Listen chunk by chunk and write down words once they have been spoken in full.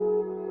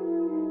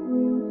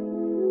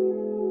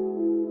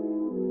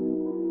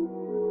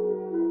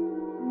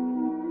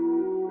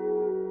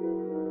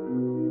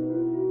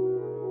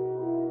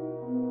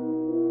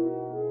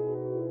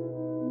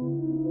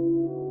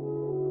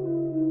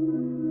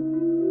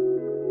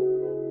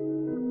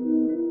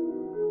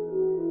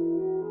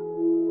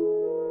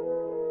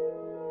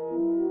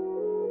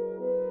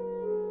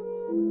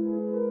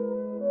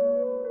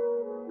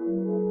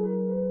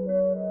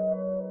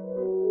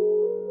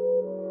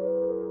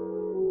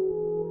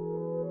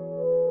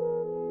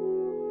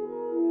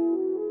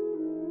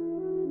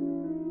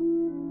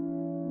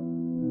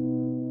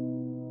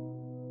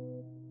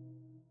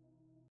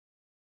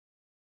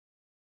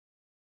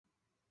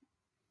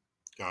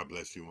God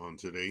bless you on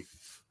today,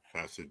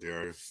 Pastor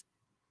Derrick.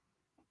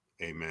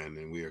 Amen.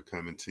 And we are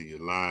coming to you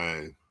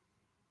live.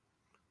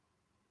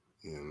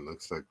 And it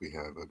looks like we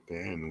have a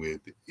bandwidth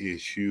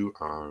issue.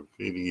 Our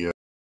video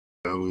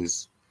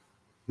is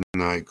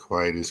not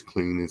quite as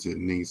clean as it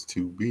needs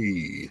to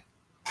be.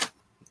 At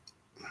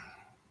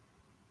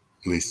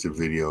least the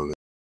video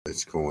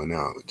that's going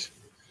out.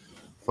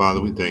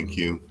 Father, we thank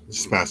you. This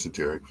is Pastor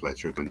Derrick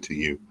Fletcher coming to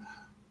you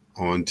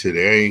on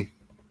today.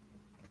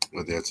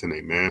 Well, that's an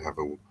amen. I have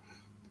an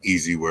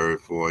easy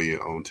word for you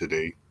on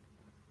today.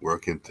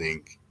 Work and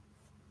think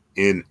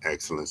in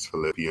excellence.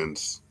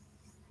 Philippians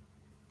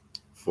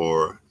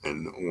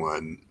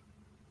 4:1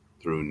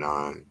 through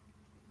 9.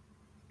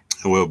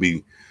 And we'll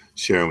be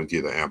sharing with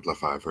you the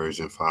Amplified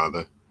version,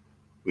 Father.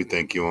 We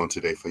thank you on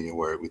today for your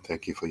word. We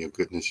thank you for your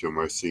goodness, your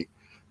mercy,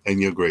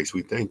 and your grace.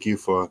 We thank you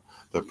for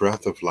the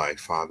breath of life,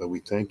 Father.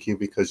 We thank you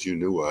because you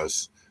knew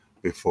us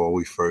before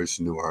we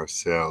first knew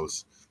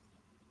ourselves.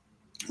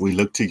 We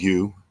look to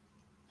you.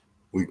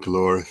 We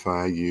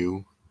glorify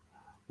you.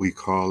 We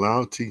call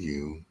out to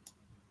you.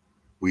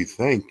 We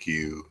thank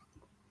you.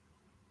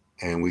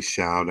 And we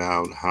shout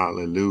out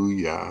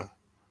hallelujah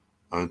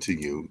unto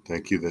you.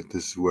 Thank you that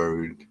this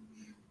word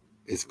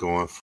is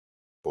going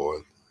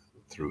forth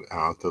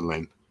throughout the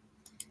land,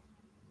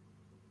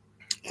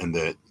 and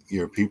that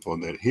your people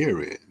that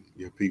hear it,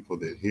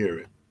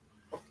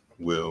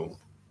 will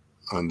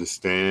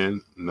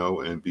understand, know,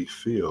 and be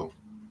filled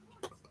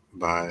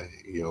by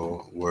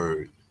your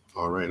word.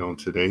 All right, on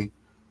today,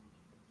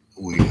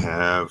 we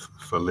have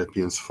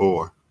Philippians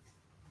 4.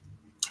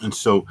 And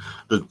so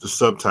the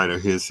subtitle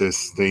here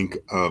says, Think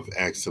of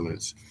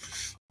Excellence.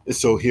 And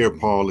so here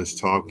Paul is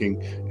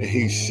talking and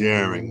he's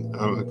sharing.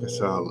 I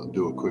guess I'll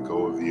do a quick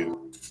overview.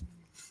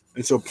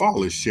 And so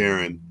Paul is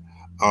sharing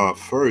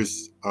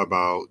first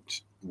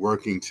about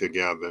working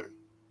together.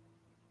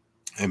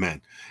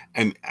 Amen.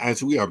 And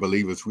as we are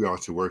believers, we are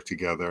to work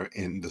together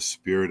in the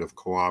spirit of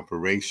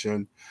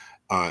cooperation,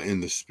 in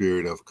the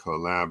spirit of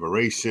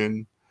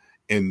collaboration,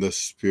 in the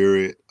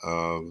spirit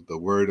of the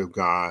word of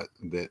God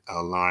that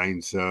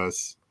aligns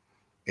us.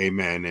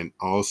 Amen. And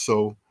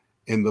also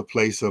in the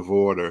place of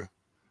order.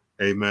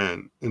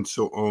 Amen. And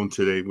so on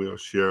today, we'll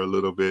share a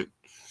little bit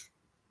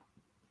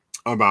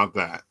about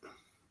that.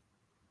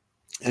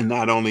 And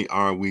not only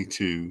are we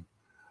to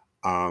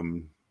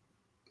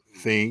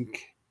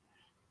think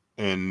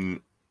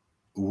and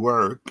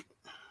work,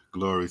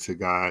 glory to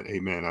God,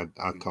 amen.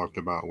 I talked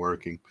about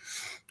working,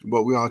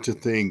 but we ought to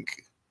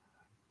think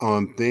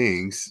on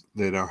things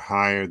that are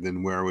higher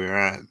than where we're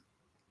at,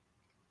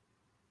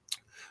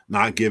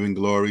 not giving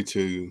glory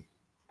to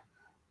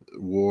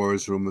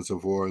wars, rumors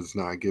of wars,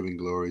 not giving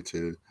glory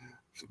to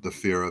the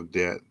fear of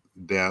death,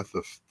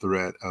 the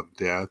threat of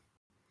death,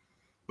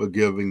 but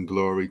giving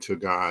glory to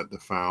God, the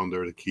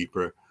founder, the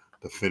keeper,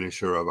 the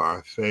finisher of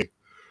our faith.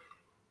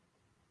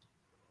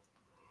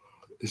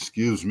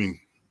 Excuse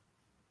me.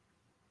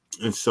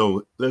 And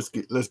so let's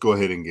go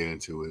ahead and get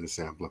into it. This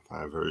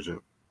amplified version.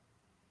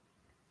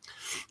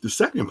 The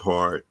second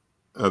part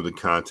of the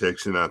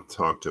context, and I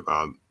talked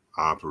about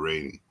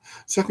operating.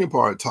 Second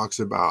part talks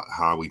about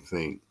how we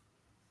think,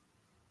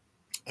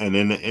 and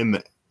in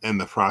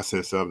the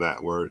process of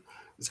that word,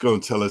 it's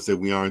going to tell us that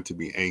we aren't to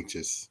be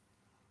anxious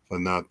for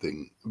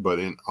nothing, but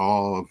in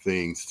all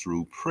things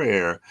through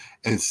prayer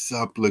and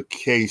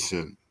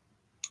supplication.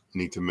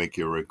 You need to make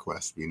your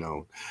request be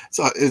known.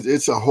 So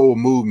it's a whole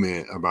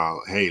movement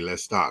about, hey,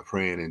 let's start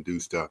praying and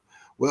do stuff.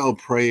 Well,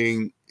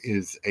 praying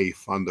is a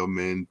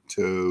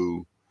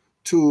fundamental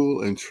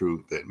tool and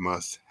truth that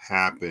must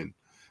happen.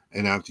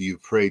 And after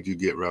you've prayed, you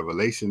get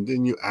revelation,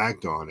 then you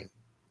act on it.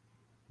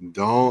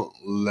 Don't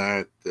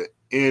let the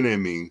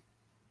enemy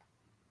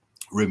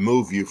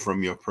remove you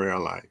from your prayer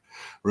life,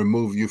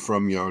 remove you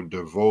from your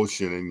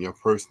devotion and your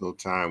personal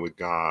time with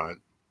God.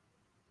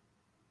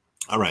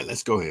 All right,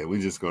 let's go ahead.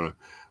 We're just going to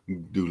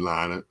do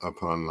line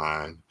upon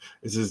line.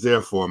 It says,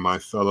 therefore, my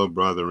fellow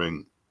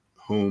brethren,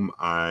 whom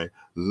I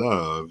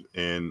love,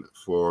 and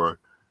for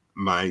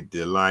my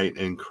delight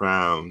and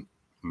crown,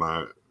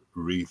 my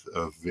wreath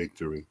of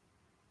victory.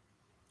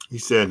 He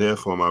said,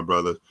 therefore, my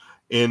brothers,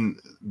 in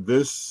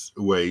this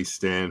way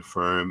stand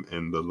firm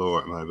in the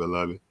Lord, my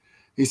beloved.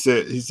 He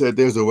said,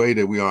 there's a way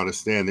that we ought to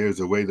stand.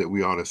 There's a way that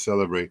we ought to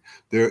celebrate.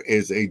 There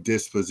is a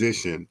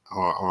disposition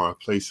or a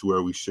place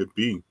where we should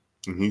be.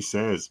 And he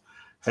says,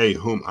 hey,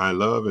 whom I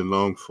love and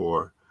long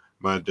for,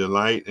 my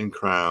delight and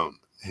crown.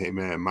 Hey,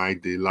 man, my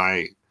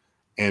delight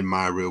and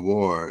my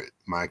reward,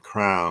 my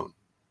crown.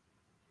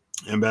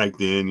 And back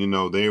then,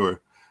 they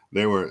were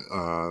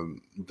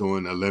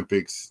doing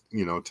Olympics,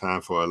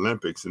 time for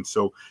Olympics. And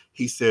so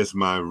he says,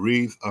 my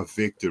wreath of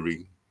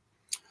victory.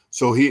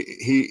 So he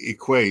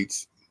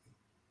equates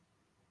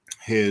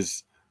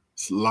his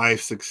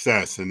life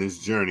success and his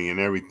journey and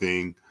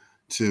everything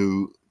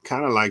to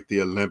kind of like the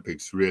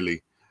Olympics,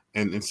 really.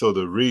 And so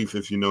the wreath,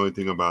 if you know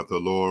anything about the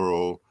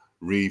laurel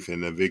wreath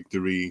and the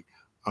victory,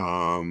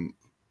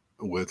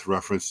 with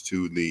reference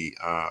to the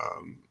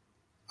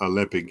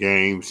Olympic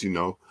Games,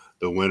 the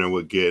winner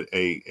would get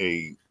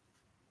a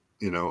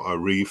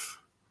wreath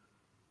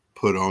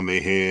put on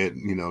their head.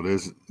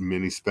 There's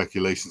many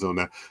speculations on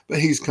that, but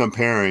he's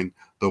comparing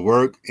the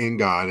work in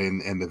God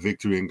and the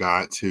victory in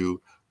God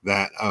to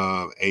that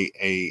of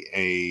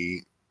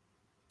a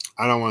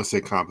I don't want to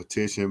say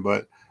competition,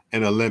 but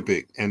an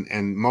Olympic,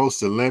 and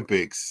most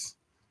Olympics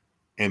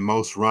and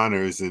most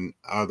runners and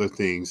other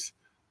things,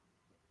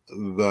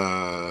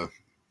 the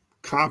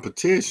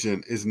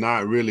competition is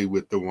not really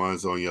with the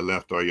ones on your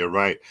left or your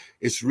right.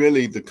 It's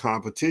really the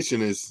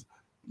competition is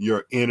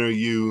your inner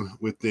you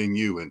within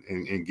you,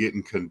 and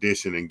getting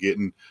conditioned and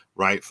getting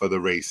right for the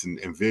race,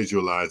 and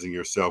visualizing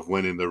yourself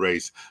winning the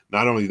race.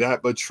 Not only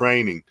that, but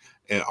training.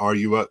 And are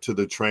you up to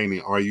the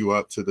training? Are you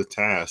up to the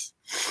task?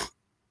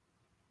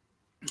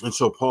 And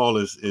so Paul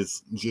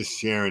is just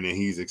sharing, and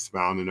he's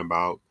expounding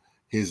about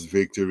his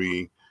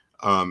victory,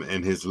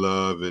 and his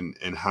love, and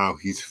how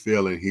he's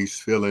feeling. He's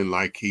feeling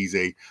like he's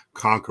a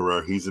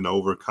conqueror. He's an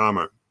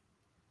overcomer.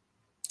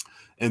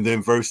 And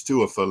then verse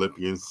 2 of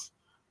Philippians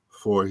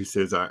 4, he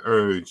says, I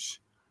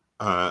urge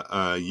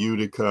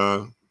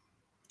Euodica,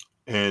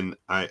 and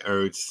I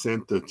urge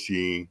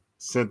Syntyche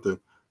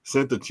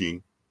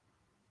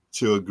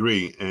to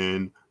agree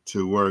and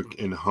to work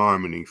in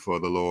harmony for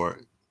the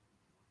Lord.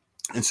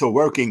 And so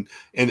working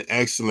in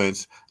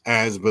excellence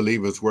as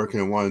believers,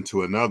 working one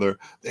to another,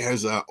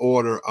 there's an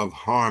order of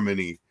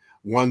harmony,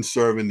 one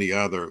serving the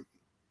other.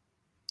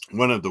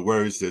 One of the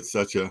words that's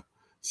such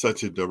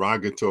a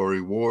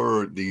derogatory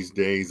word these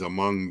days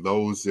among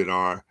those that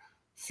are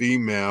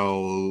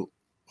female,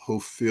 who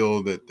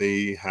feel that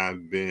they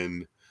have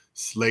been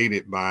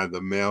slated by the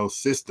male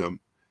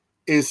system,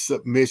 is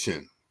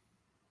submission.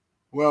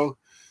 Well,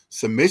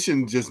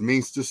 submission just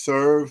means to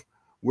serve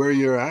where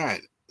you're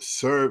at.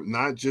 Serve,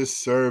 not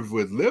just serve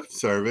with lip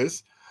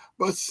service,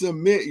 but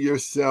submit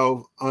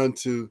yourself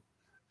unto,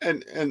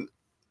 and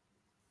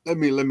let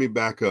me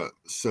back up.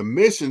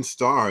 Submission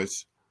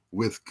starts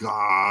with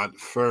God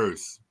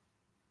first.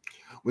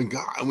 When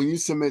you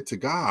submit to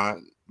God,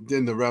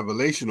 then the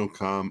revelation will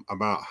come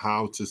about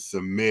how to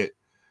submit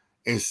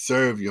and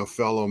serve your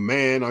fellow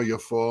man or your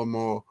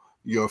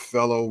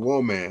fellow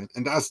woman.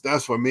 And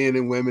that's for men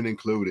and women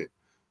included.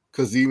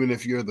 Because even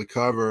if you're the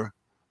cover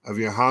of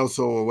your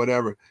household or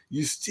whatever,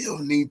 you still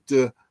need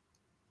to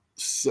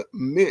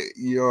submit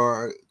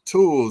your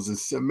tools and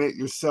submit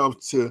yourself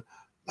to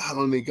not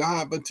only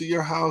God, but to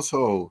your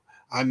household.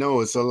 I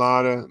know it's a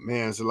lot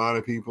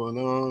of people.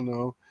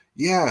 No.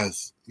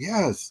 Yes.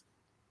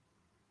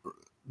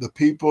 The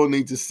people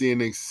need to see an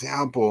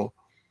example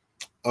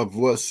of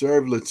what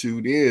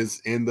servitude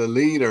is in the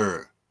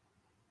leader,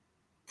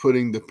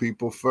 putting the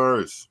people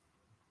first.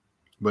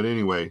 But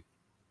anyway,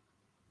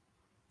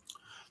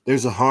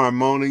 there's a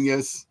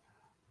harmonious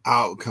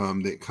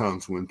outcome that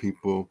comes when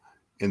people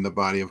in the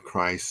body of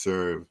Christ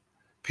serve.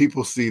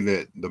 People see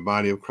that the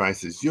body of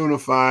Christ is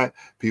unified.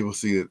 People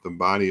see that the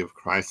body of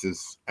Christ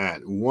is at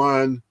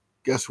one.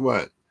 Guess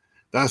what?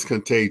 That's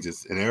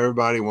contagious, and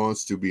everybody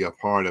wants to be a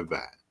part of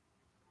that.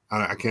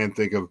 I can't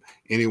think of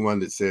anyone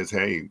that says,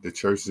 hey, the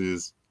church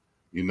is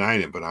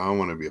united, but I don't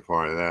want to be a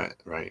part of that,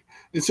 right?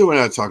 And so we're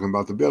not talking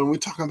about the building. We're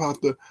talking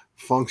about the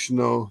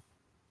functional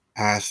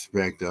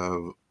aspect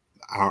of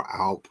our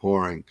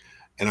outpouring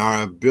and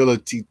our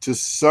ability to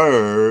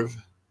serve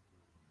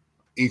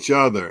each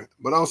other,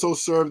 but also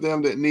serve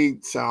them that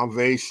need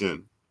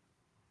salvation,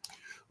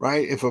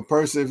 right? If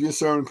you're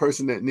serving a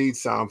person that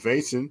needs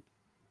salvation,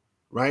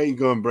 right, you're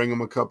going to bring them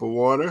a cup of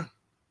water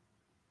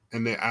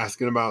and they're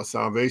asking about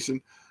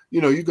salvation.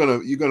 You're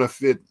gonna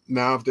fit.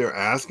 Now, if they're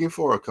asking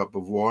for a cup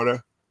of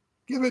water,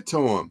 give it to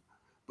them.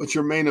 But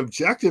your main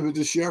objective is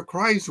to share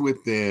Christ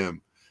with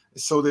them.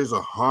 So there's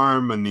a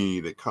harmony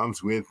that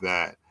comes with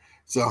that.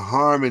 It's a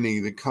harmony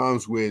that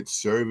comes with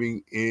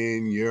serving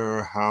in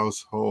your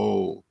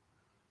household,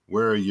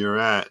 where you're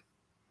at.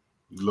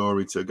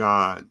 Glory to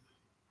God.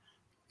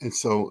 And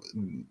so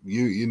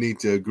you need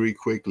to agree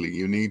quickly.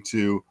 You need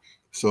to,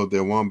 so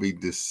there won't be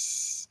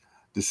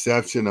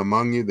deception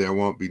among you. There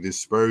won't be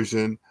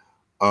dispersion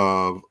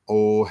of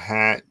old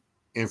hat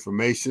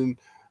information,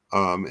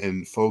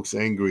 and folks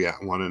angry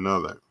at one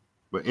another.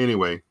 But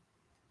anyway,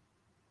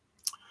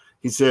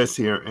 he says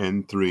here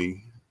in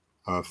 3,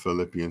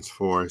 Philippians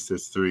 4, it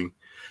says 3,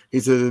 he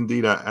says,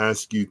 indeed, I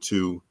ask you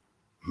to,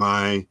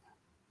 my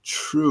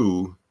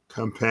true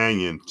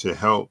companion, to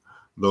help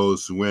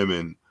those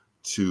women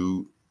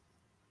to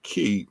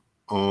keep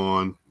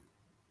on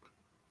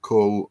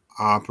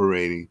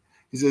cooperating.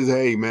 He says,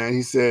 hey, man,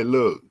 he said,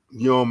 look,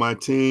 you're on my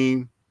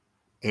team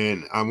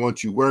and I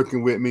want you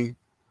working with me,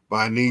 but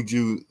I need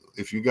you,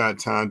 if you got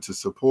time, to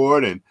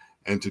support and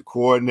to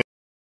coordinate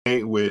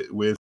with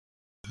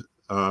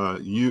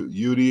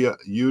Euodia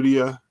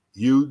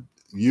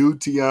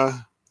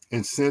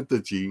and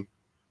Syntyche.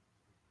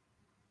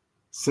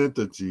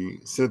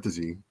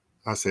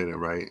 I say that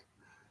right.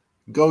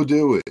 Go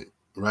do it,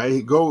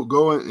 right?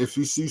 Go, and if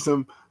you see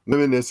some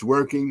women that's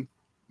working,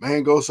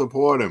 man, go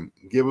support them.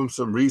 Give them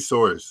some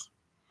resource.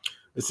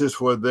 It says,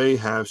 for they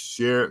have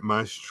shared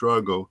my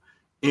struggle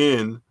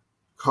in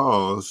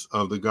cause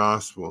of the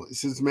gospel. It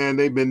says, man,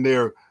 they've been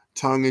there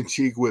tongue in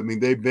cheek with me.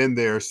 They've been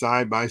there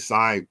side by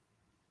side.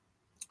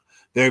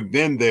 They've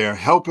been there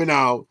helping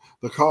out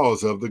the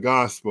cause of the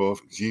gospel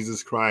of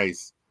Jesus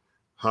Christ.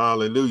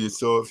 Hallelujah.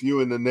 So if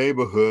you're in the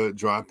neighborhood,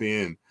 drop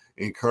in,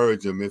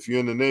 encourage them. If you're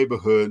in the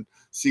neighborhood,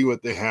 see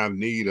what they have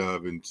need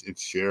of and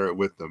share it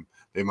with them.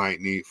 They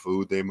might need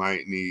food. They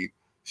might need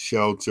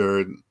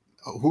shelter.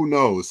 Who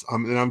knows?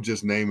 I'm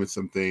just naming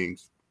some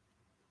things.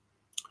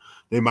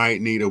 They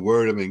might need a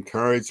word of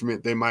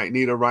encouragement. They might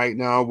need a right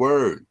now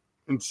word.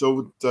 And so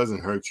it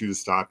doesn't hurt you to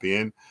stop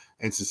in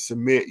and to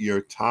submit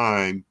your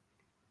time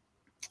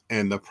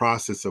and the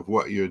process of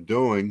what you're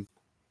doing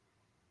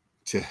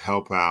to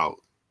help out.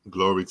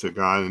 Glory to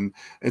God.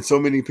 And so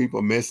many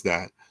people miss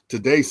that.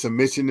 Today,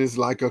 submission is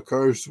like a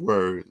curse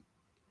word.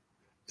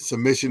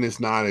 Submission is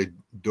not a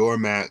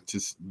doormat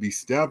to be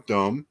stepped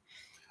on,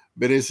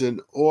 but it's an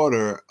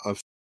order of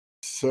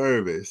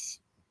service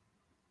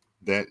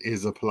that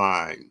is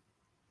applied.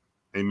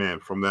 Amen.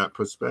 From that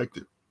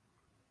perspective.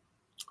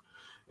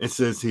 It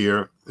says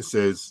here,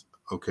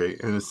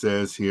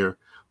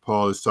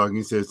 Paul is talking,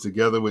 he says,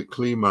 together with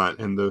Clement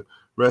and the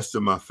rest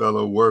of my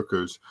fellow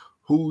workers,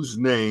 whose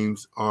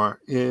names are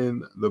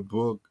in the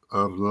book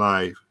of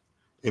life.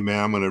 Amen.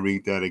 I'm going to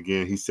read that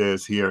again. He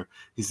says here,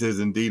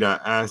 indeed, I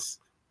ask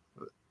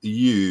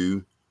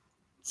you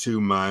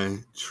to my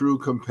true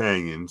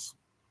companions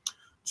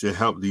to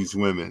help these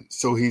women.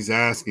 So he's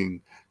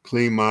asking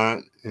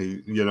Clement,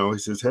 he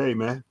says, hey,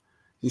 man.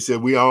 He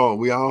said, we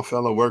all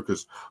fellow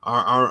workers.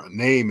 Our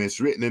name is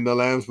written in the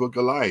Lamb's Book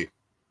of Life.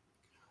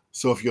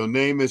 So if your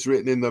name is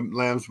written in the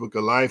Lamb's Book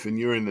of Life and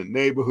you're in the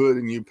neighborhood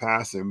and you're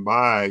passing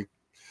by,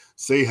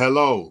 say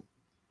hello,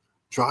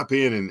 drop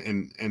in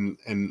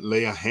and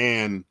lay a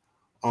hand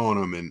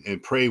on them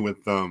and pray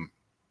with them.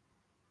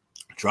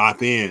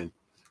 Drop in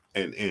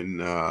and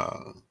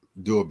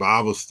do a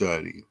Bible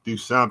study, do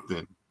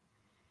something.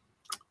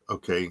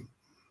 Okay.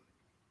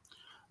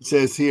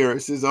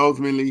 It says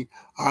ultimately,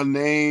 our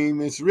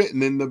name is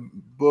written in the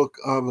book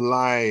of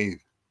life.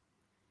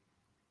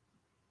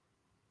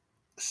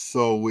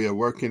 So we are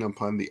working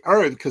upon the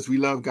earth because we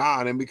love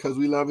God and because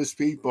we love his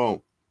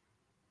people.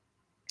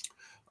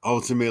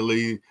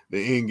 Ultimately,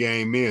 the end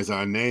game is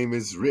our name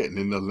is written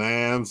in the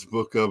Lamb's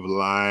Book of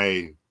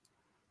Life.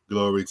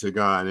 Glory to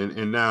God.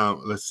 And now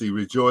let's see,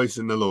 rejoice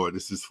in the Lord.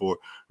 This is for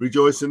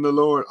rejoice in the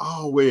Lord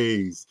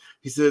always.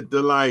 He said,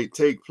 delight,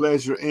 take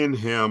pleasure in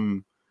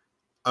him.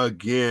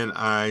 Again,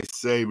 I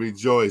say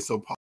rejoice.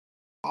 So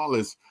Paul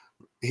is,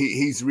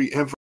 he's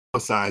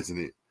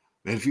re-emphasizing it.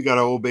 And if you got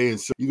to obey and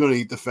serve, you're going to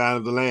eat the fat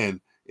of the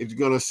land. If you're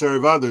going to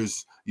serve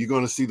others, you're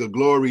going to see the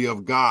glory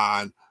of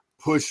God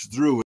push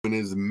through and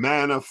is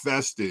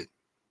manifested.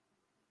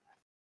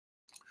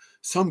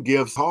 Some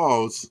gifts,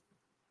 calls,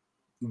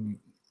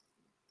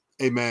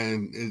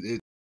 amen,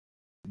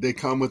 they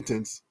come with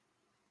tense.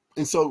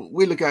 And so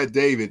we look at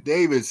David.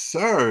 David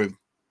served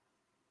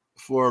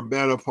for a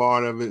better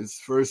part of his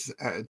first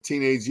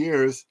teenage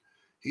years.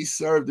 He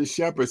served the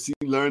shepherds.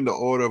 He learned the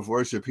order of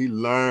worship. He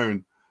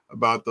learned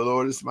about the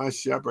Lord is my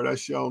shepherd, I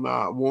shall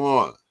not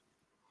want.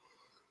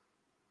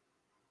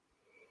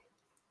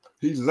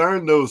 He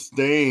learned those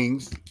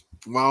things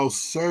while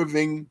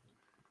serving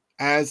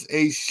as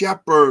a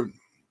shepherd.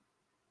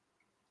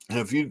 And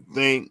if you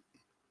think,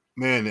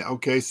 man,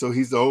 okay, so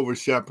he's the over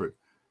shepherd,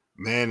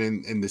 man,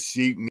 and the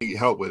sheep need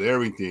help with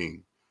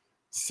everything.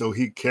 So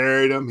he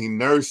carried them, he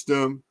nursed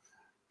them,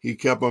 he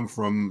kept them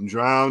from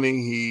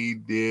drowning, he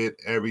did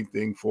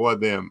everything for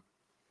them.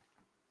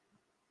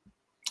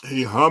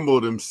 He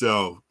humbled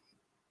himself.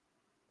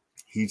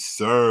 He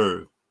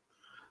served.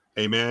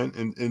 Amen.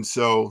 And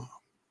so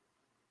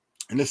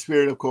in the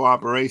spirit of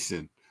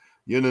cooperation,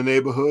 you're in the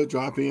neighborhood,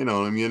 drop in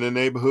on them. You're in the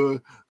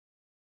neighborhood,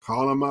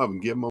 call them up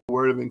and give them a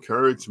word of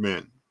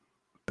encouragement.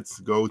 Let's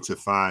go to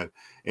 5.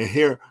 And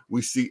here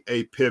we see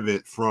a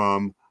pivot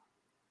from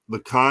the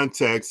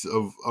context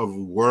of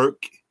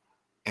work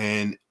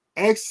and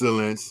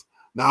excellence.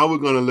 Now we're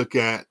going to look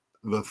at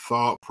the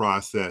thought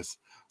process,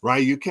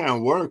 right? You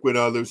can't work with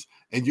others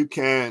and you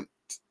can't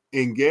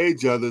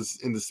engage others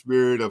in the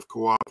spirit of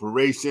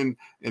cooperation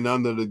and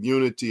under the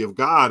unity of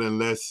God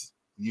unless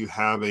you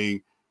have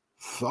a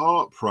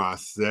thought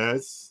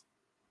process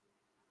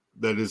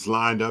that is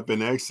lined up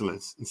in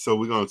excellence. And so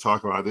we're going to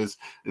talk about this.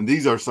 And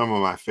these are some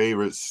of my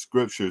favorite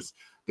scriptures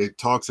that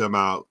talks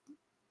about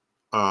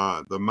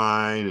the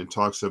mind and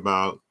talks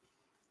about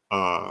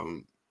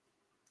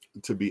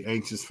to be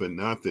anxious for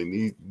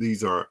nothing.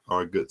 These are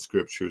good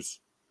scriptures.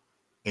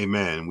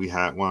 Amen. We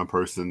had one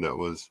person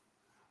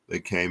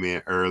that came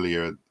in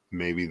earlier.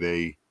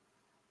 Maybe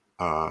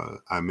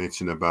I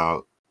mentioned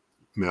about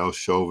male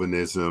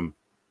chauvinism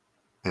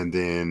and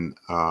then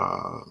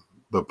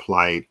the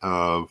plight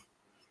of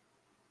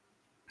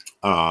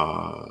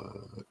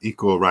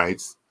equal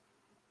rights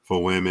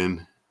for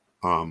women.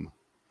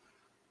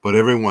 But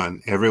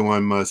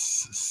everyone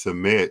must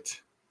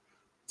submit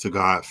to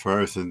God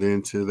first and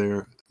then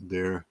to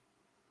their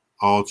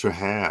alter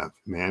half.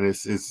 Man,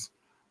 it's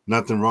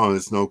nothing wrong.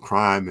 There's no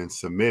crime in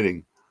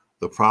submitting.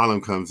 The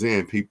problem comes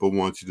in, people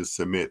want you to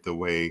submit the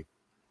way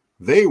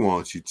they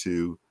want you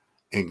to,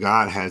 and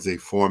God has a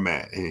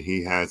format and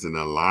he has an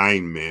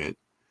alignment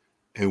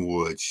and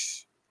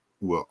which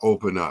will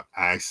open up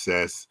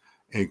access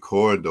and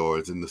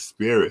corridors in the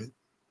spirit.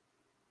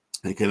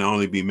 It can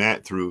only be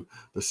met through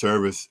the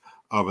service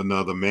of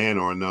another man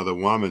or another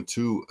woman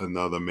to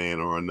another man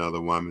or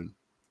another woman.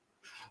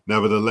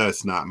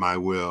 Nevertheless, not my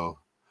will,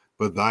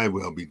 but thy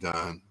will be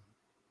done.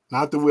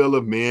 Not the will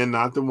of men,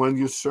 not the one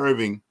you're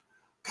serving.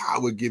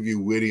 God will give you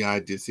witty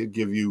ideas. He'll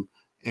give you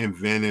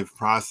inventive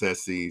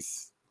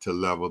processes to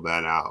level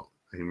that out.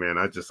 Amen.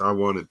 I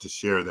wanted to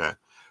share that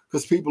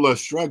because people are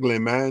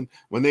struggling, man.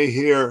 When they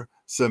hear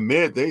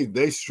submit,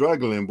 they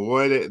struggling,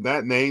 boy.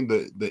 That name,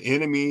 the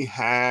enemy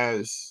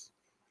has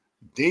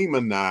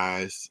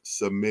demonized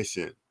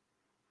submission.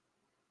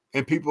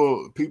 And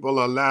people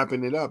are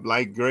lapping it up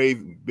like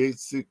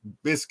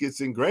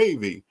biscuits and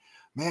gravy.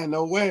 Man,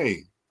 no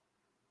way.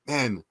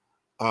 Man,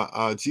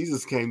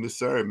 Jesus came to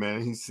serve,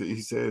 man.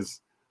 He says,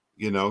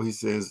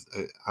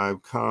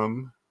 I've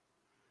come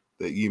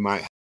that you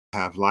might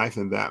have life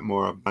and that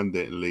more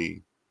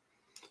abundantly.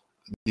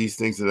 These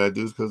things that I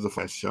do is because the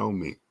flesh shown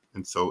me.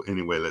 And so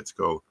anyway, let's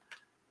go.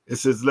 It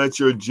says, let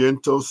your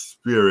gentle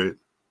spirit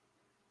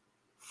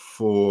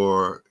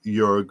for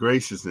your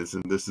graciousness,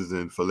 and this is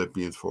in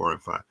Philippians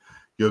 4:5.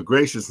 Your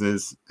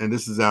graciousness, and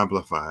this is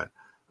amplified,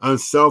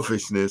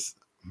 unselfishness,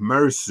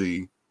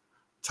 mercy,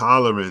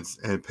 tolerance,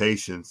 and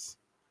patience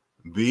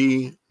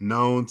be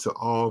known to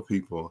all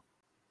people.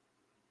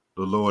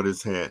 The Lord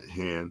is at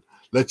hand.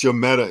 Let your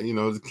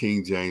the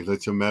King James,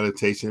 let your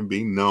meditation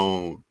be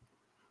known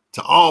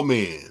to all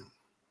men.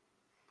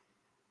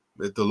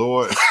 That the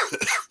Lord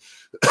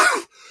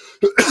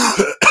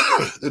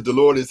that the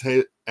Lord is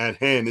at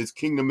hand. His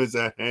kingdom is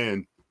at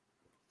hand.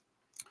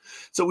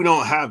 So we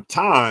don't have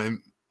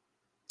time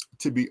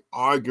to be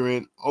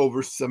arguing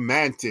over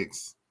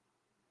semantics.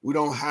 We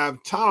don't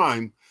have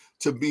time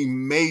to be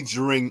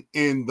majoring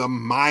in the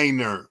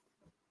minor.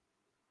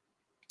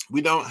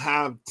 We don't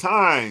have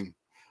time.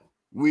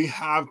 We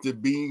have to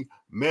be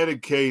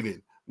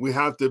medicated. We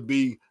have to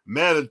be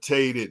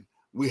meditated.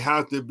 We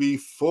have to be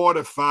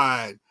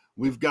fortified.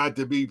 We've got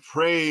to be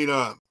prayed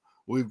up.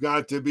 We've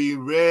got to be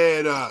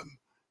read up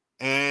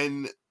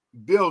and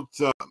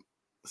built up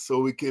so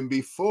we can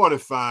be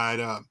fortified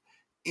up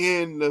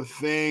in the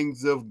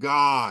things of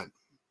God.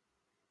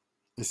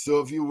 And so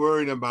if you're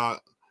worried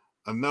about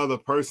another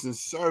person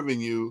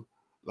serving you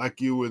like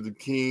you were the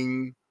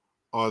king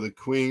or the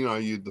queen or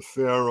you the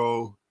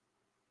pharaoh,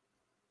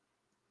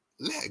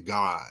 let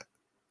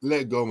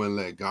go and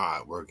let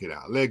God work it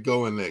out. Let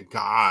go and let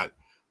God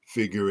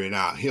figure it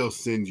out. He'll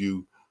send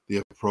you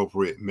the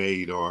appropriate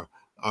maid or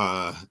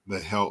the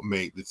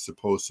helpmate that's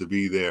supposed to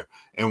be there.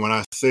 And when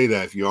I say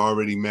that, if you're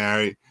already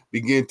married,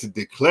 begin to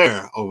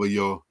declare over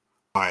your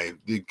wife,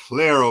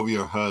 declare over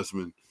your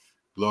husband,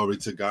 glory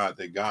to God,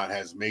 that God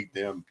has made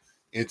them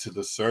into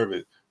the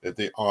servant that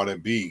they ought to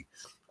be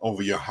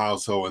over your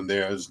household. And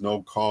there is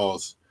no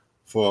cause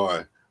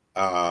for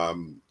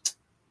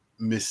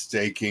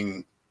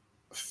mistaking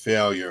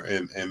failure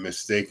and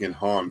mistaken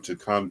harm to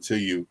come to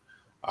you.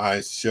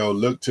 I shall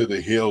look to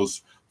the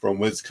hills from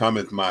whence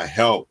cometh my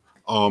help.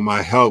 All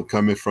my help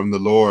cometh from the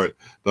Lord,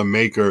 the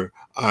maker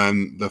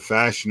and the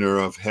fashioner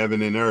of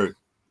heaven and earth.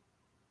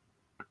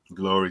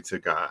 Glory to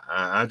God.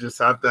 I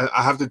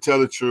have to tell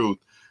the truth,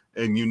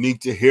 and you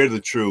need to hear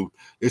the truth.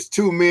 There's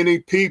too many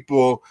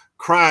people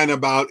crying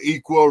about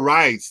equal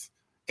rights,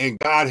 and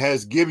God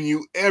has given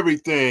you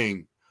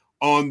everything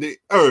on the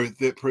earth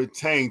that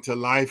pertain to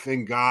life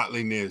and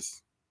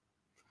godliness.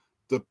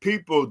 The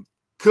people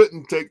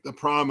couldn't take the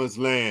promised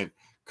land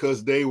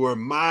because they were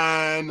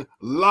mind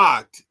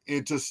locked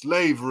into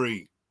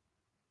slavery.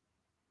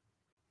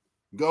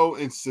 Go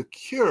and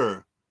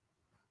secure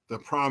the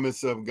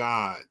promise of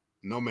God.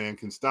 No man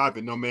can stop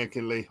it. No man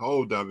can lay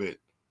hold of it.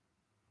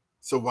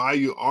 So why are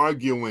you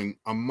arguing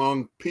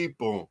among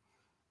people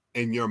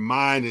and your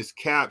mind is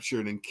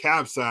captured and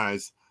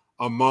capsized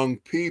among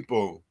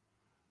people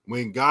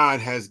when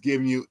God has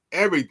given you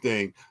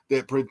everything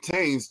that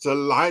pertains to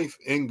life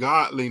and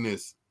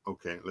godliness?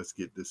 Okay, let's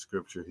get this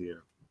scripture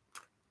here.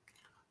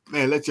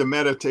 Man, let your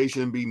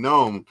meditation be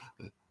known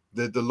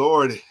that the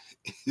Lord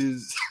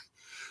is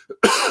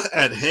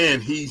at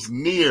hand. He's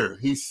near.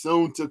 He's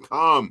soon to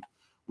come.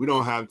 We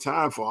don't have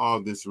time for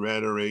all this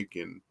rhetoric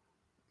and,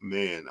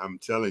 man, I'm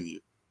telling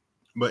you.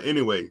 But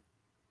anyway,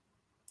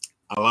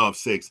 I love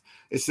 6.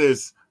 It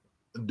says,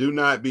 do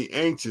not be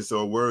anxious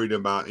or worried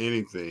about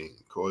anything.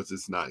 Of course,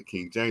 it's not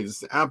King James.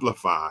 It's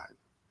amplified.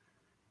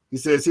 He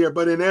says here,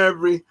 but in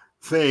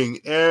everything,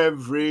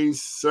 every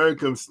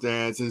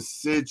circumstance and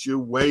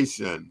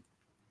situation,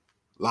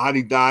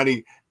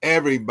 lottie-dottie,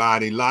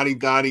 everybody,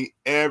 lottie-dottie,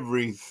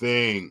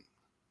 everything.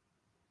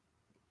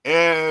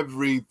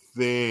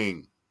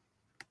 Everything.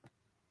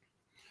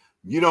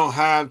 You don't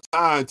have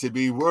time to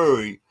be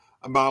worried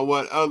about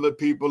what other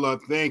people are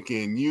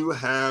thinking. You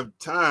have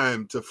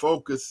time to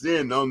focus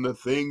in on the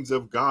things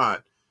of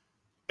God.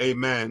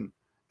 Amen.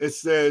 It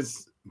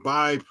says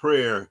by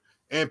prayer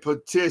and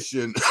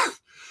petition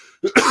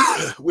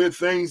with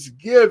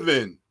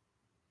thanksgiving,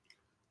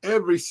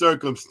 every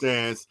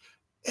circumstance,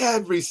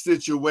 every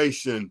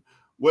situation,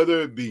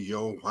 whether it be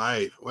your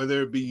wife,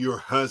 whether it be your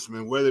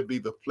husband, whether it be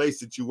the place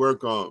that you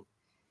work on,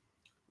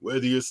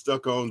 whether you're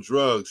stuck on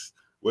drugs,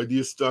 whether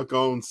you're stuck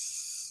on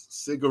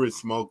cigarette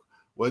smoke,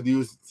 whether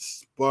you're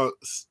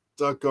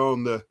stuck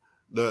on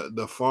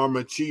the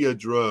pharmacia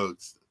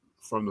drugs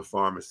from the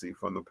pharmacy,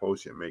 from the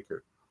potion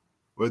maker,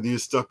 whether you're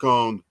stuck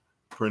on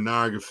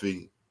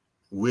pornography,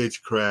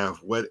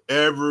 witchcraft,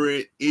 whatever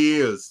it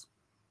is,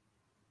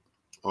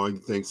 or you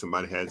think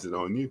somebody has it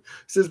on you. It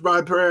says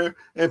by prayer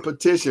and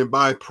petition,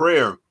 by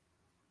prayer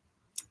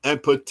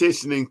and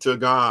petitioning to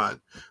God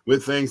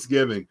with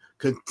thanksgiving,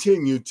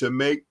 continue to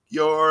make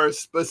your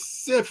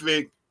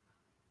specific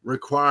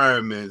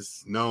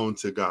requirements known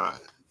to God.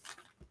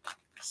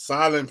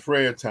 Silent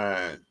prayer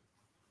time.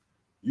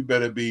 You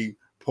better be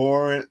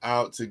pouring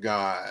out to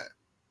God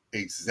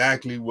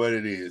exactly what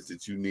it is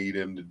that you need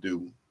him to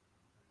do.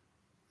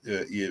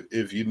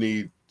 If you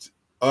need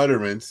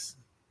utterance,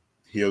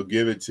 he'll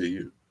give it to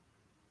you.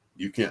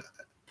 You can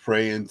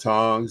pray in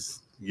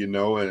tongues,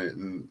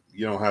 and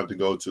you don't have to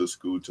go to a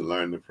school to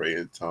learn to pray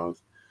in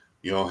tongues.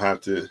 You don't have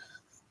to,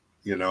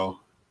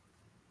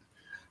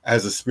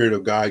 as the Spirit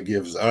of God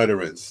gives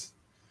utterance.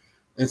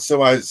 And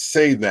so I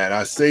say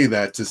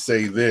that to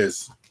say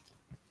this: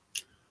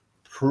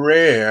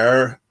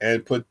 prayer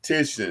and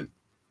petition.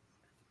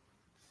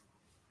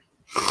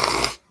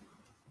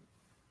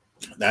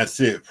 That's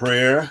it.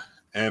 Prayer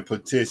and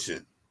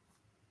petition.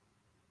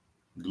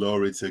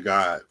 Glory to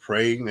God.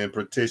 Praying and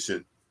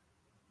petition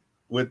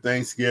with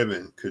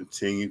thanksgiving.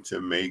 Continue to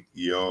make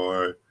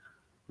your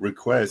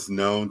requests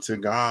known to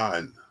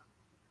God.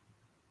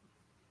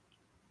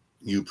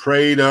 You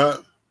prayed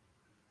up,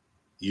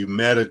 you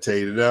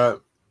meditated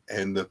up,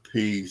 and the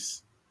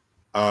peace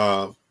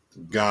of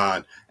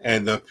God,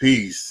 and the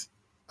peace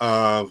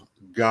of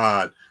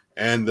God,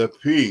 and the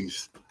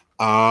peace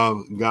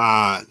of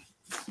God,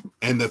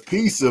 and the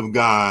peace of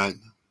God,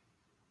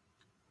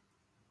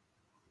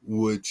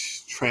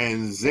 which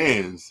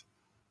transcends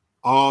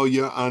all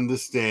your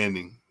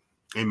understanding.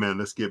 Amen.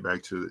 Let's get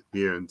back to it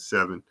here in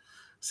 7. It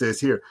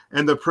says here,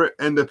 and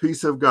the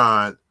peace of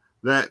God,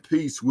 that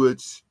peace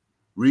which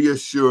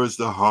reassures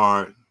the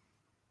heart,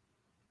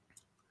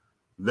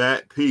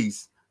 that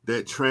peace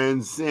that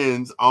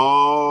transcends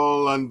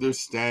all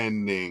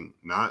understanding,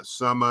 not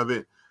some of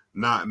it,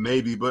 not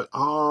maybe, but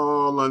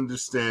all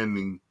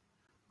understanding,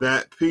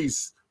 that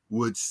peace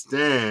which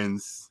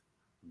stands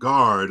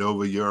guard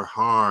over your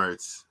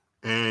hearts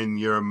and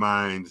your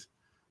minds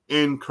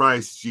in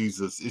Christ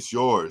Jesus. It's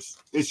yours.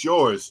 It's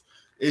yours.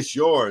 It's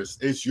yours.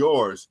 It's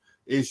yours.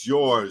 It's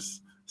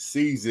yours.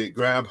 Seize it.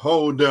 Grab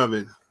hold of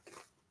it.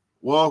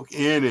 Walk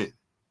in it.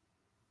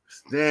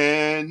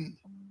 Stand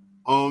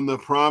on the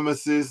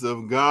promises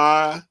of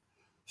God.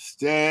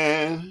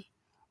 Stand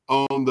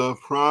on the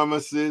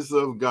promises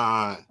of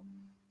God.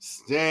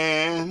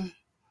 Stand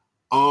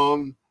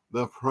on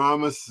the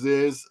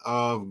promises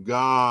of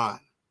God.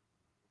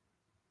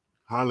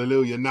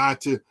 Hallelujah. Not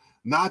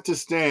to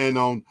stand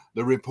on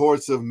the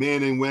reports of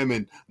men and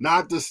women,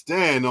 not to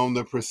stand on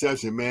the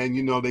perception, man,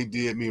 they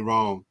did me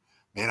wrong.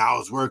 Man, I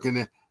was working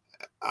at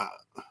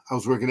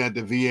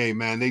the VA,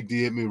 man, they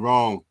did me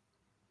wrong.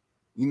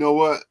 You know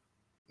what?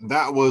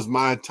 That was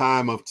my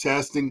time of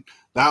testing.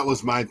 That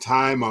was my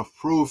time of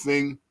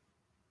proofing.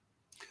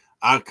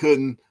 I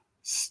couldn't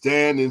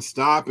stand and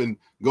stop and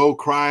go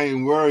cry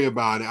and worry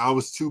about it. I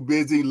was too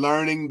busy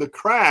learning the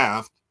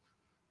craft.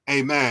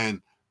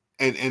 Amen.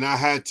 And I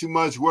had too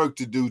much work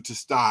to do to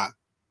stop.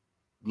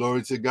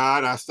 Glory to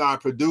God. I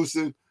started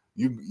producing,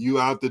 you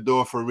out the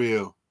door for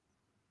real.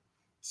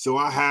 So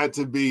I had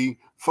to be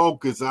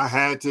focused. I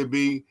had to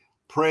be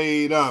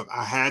prayed up.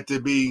 I had to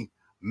be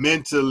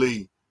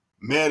mentally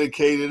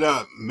medicated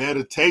up.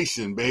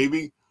 Meditation,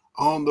 baby,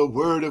 on the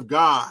word of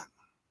God.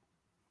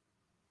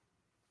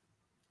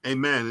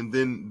 Amen.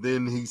 And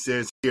then he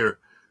says here,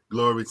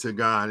 glory to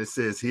God. It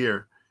says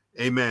here,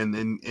 amen.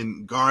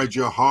 And guard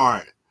your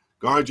heart.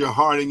 Guard your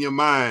heart and your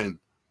mind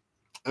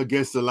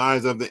against the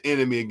lies of the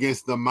enemy,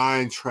 against the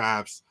mind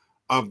traps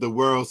of the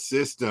world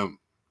system.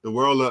 The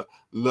world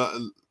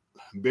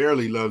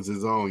barely loves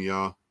his own,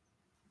 y'all.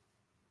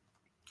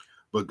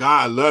 But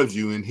God loves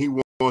you, and he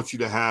wants you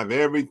to have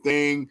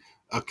everything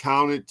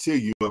accounted to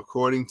you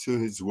according to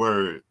his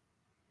word.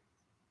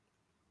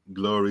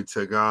 Glory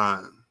to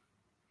God.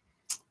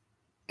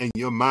 And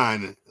your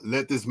mind,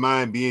 let this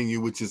mind be in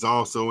you, which is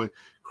also in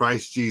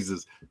Christ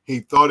Jesus. He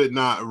thought it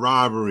not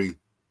robbery,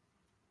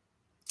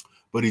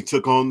 but he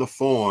took on the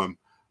form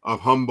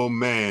of humble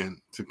man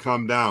to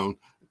come down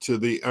to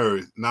the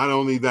earth. Not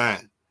only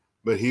that,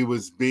 but he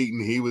was beaten,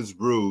 he was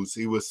bruised,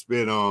 he was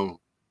spit on,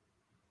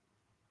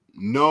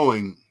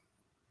 knowing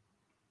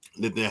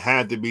that there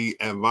had to be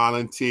a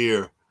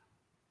volunteer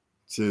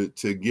to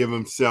give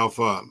himself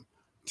up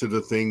to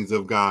the things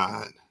of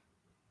God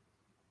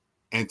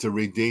and to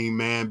redeem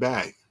man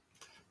back.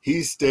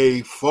 He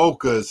stayed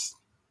focused.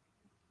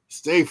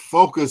 Stay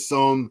focused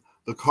on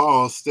the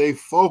cause. Stay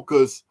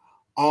focused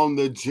on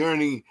the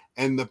journey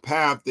and the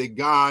path that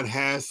God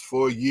has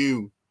for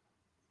you.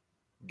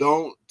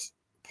 Don't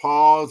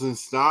pause and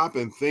stop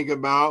and think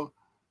about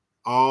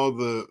all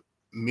the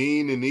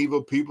mean and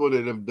evil people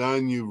that have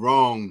done you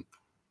wrong.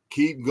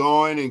 Keep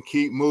going and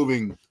keep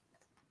moving.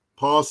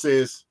 Paul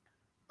says,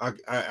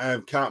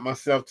 I count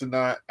myself to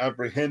not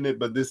apprehend it,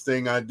 but this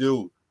thing I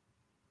do.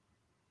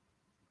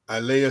 I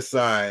lay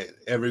aside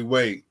every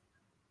weight,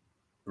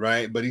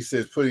 right? But he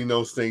says, putting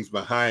those things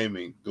behind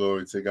me,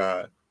 glory to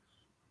God.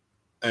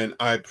 And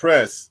I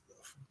press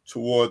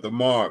toward the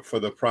mark for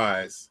the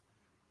prize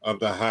of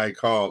the high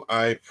call.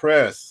 I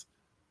press,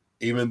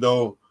 even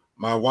though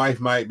my wife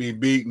might be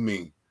beating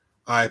me.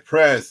 I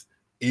press,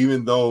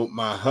 even though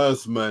my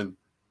husband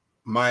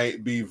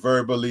might be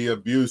verbally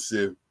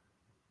abusive.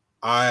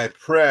 I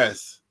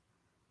press,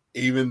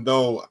 even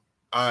though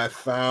I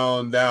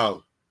found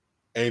out,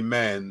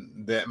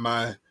 amen, that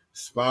my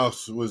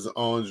spouse was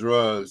on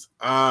drugs.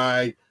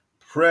 I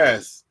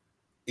press,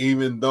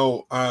 even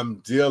though I'm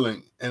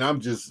dealing, and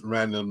I'm just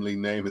randomly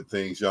naming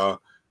things,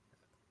 y'all.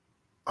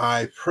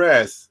 I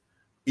press,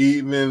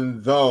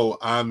 even though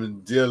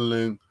I'm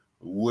dealing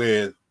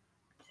with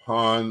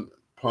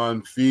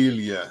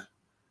Pamphylia.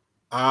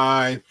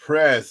 I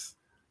press,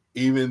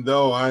 even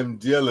though I'm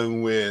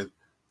dealing with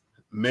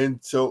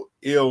mental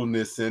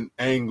illness and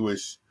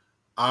anguish.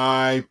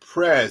 I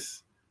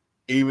press,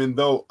 even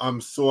though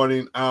I'm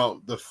sorting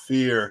out the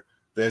fear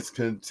that's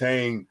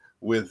contained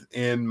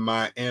within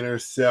my inner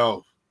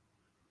self.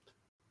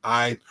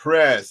 I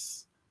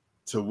press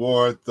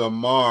toward the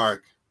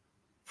mark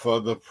for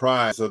the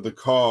prize of the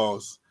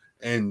cause,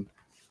 and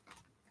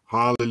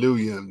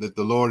hallelujah, that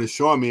the Lord is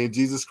showing me in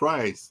Jesus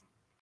Christ.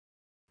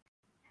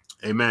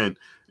 Amen.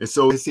 And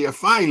so it's here,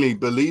 finally,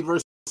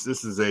 believers,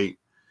 this is 8.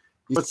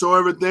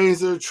 Whatsoever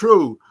things are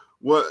true,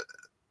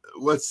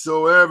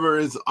 whatsoever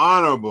is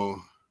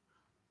honorable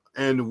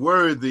and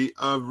worthy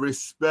of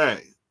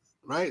respect,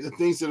 right? The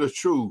things that are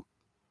true.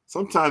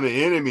 Sometimes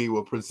the enemy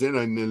will present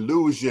an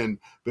illusion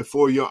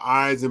before your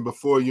eyes and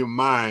before your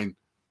mind,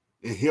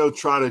 and he'll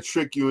try to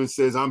trick you and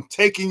says, I'm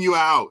taking you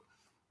out.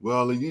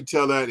 Well, you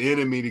tell that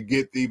enemy to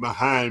get thee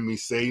behind me,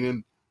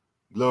 Satan.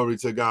 Glory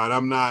to God.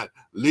 I'm not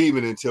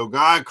leaving until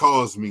God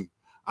calls me.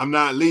 I'm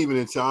not leaving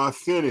until I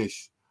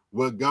finish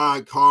what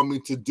God called me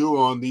to do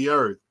on the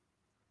earth.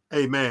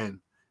 Amen.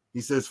 He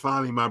says,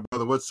 finally, my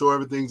brother,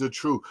 whatsoever things are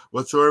true,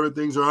 whatsoever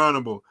things are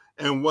honorable,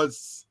 and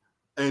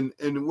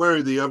and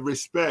worthy of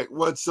respect,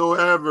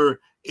 whatsoever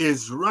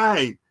is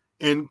right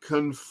and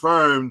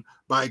confirmed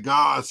by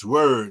God's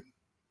word.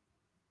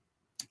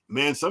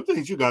 Man, some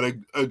things you got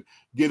to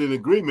get in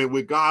agreement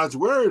with God's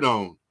word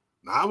on.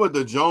 Not what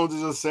the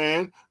Joneses are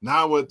saying,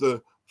 not what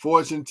the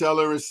fortune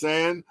teller is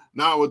saying,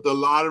 not what the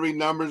lottery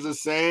numbers are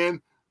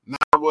saying,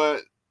 not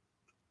what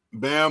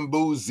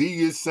Bamboo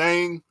Z is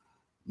saying.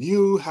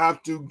 You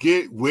have to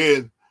get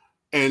with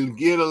and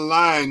get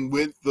aligned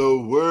with the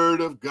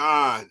word of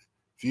God.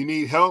 If you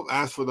need help,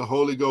 ask for the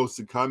Holy Ghost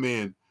to come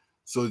in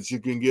so that you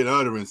can get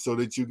utterance, so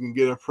that you can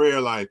get a prayer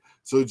life,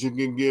 so that you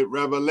can get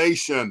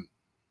revelation.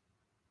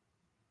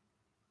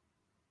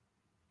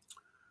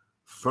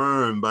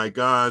 Firm by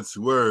God's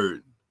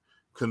word,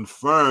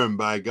 confirmed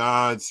by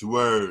God's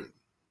word.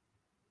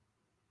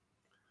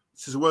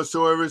 This is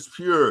whatsoever is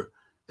pure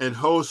and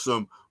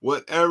wholesome,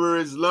 whatever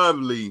is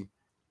lovely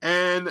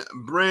and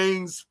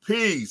brings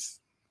peace.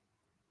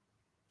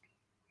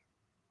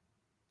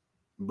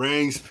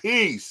 Brings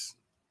peace.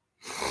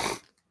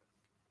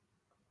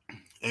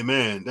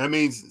 Amen. That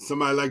means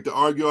somebody like to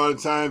argue all the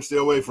time, stay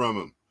away from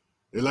them.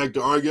 They like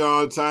to argue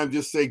all the time,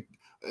 just say,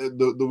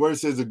 the word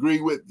says,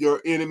 agree with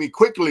your enemy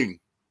quickly,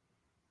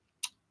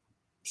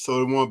 so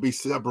there won't be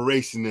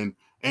separation and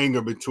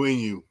anger between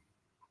you.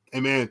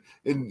 Amen.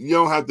 And you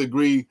don't have to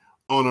agree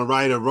on a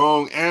right or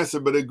wrong answer,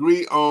 but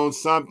agree on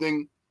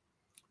something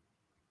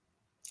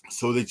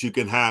so that you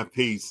can have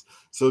peace,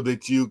 so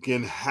that you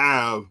can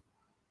have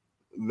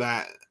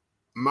that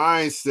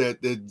mindset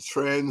that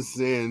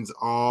transcends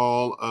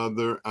all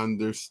other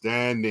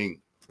understanding.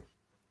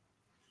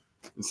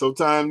 And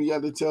sometimes you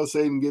have to tell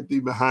Satan, get thee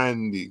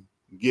behind thee,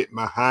 get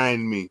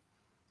behind me.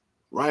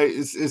 Right?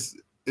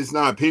 It's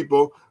not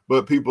people,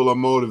 but people are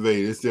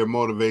motivated. It's their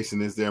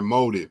motivation, it's their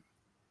motive.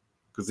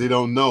 Because they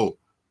don't know.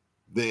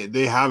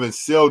 They haven't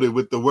sealed it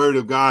with the word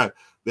of God.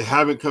 They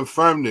haven't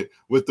confirmed it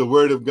with the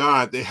word of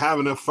God. They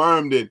haven't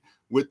affirmed it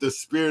with the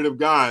Spirit of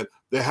God.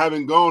 They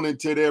haven't gone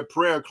into their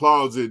prayer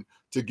closet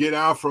to get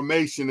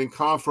affirmation and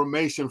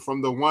confirmation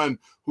from the one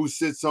who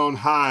sits on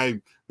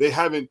high. They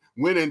haven't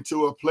went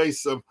into a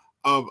place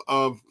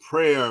of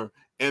prayer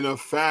and of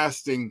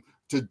fasting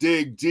to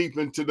dig deep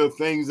into the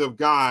things of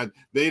God.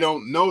 They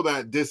don't know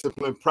that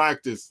discipline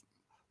practice,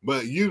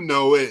 but you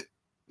know it.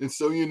 And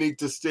so you need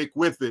to stick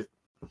with it.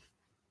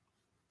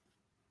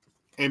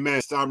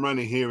 Amen. Stop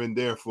running here and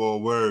there for a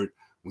word.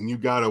 When you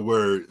got a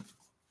word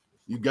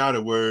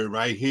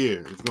right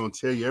here. It's going to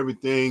tell you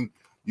everything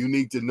you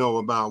need to know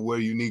about where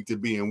you need to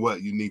be and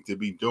what you need to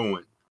be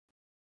doing.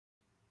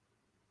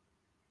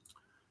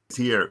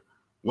 Here,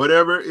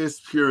 whatever is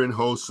pure and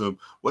wholesome,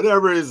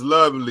 whatever is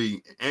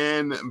lovely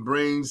and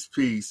brings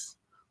peace,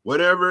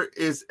 whatever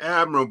is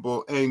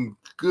admirable and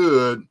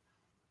good,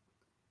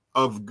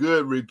 of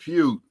good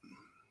repute,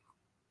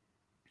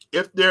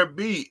 If there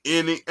be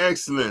any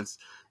excellence,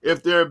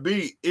 if there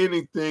be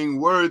anything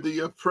worthy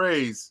of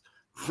praise,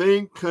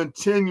 think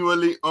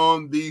continually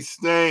on these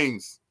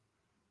things.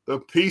 The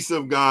peace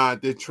of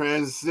God that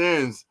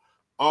transcends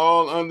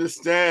all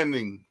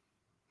understanding,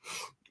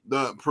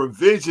 the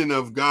provision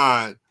of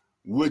God,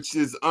 which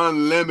is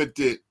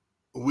unlimited.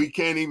 We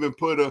can't even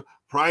put a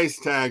price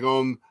tag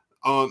on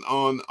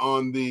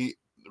the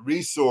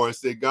resource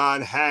that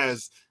God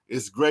has.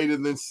 It's greater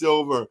than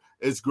silver.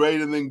 It's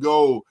greater than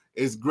gold.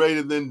 It's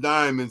greater than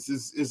diamonds.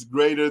 It's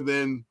greater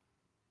than,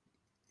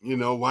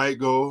 white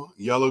gold,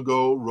 yellow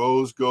gold,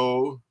 rose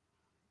gold,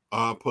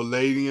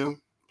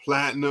 palladium,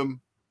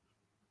 platinum.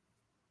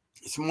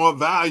 It's more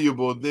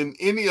valuable than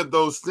any of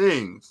those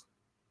things.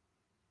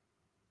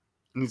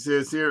 And he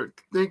says here,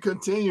 think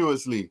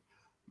continuously.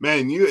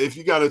 Man, if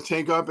you got to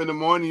tank up in the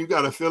morning, you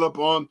got to fill up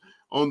on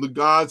the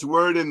God's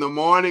word in the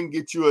morning,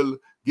 get you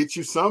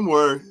some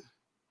word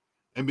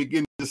and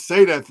begin to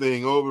say that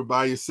thing over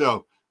by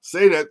yourself.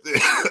 Say that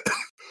thing.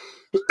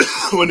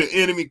 When the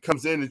enemy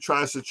comes in and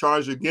tries to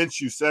charge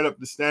against you, set up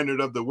the standard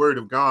of the word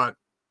of God.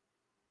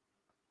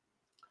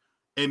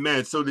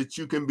 Amen. So that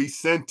you can be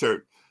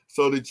centered,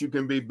 so that you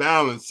can be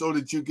balanced, so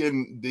that you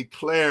can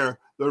declare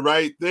the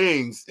right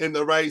things in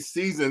the right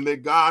season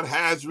that God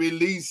has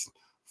released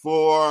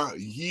for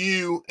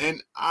you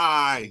and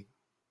I.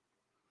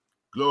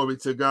 Glory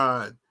to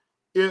God.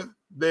 If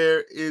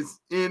there is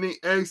any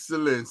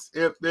excellence,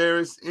 if there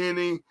is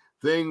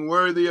anything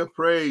worthy of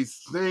praise,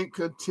 think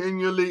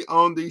continually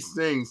on these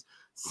things.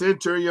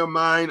 Center your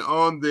mind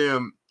on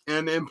them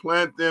and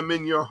implant them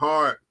in your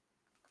heart.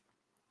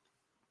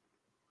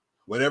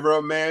 Whatever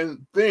a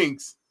man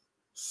thinks,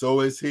 so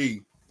is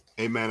he.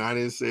 Amen. I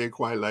didn't say it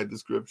quite like the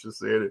scripture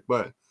said it,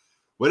 but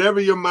whatever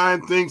your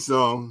mind thinks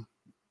on,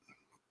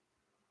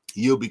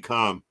 you'll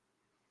become.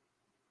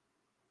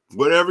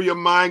 Whatever your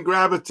mind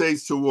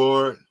gravitates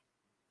toward,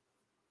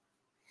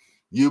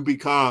 you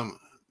become.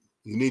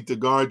 You need to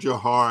guard your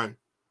heart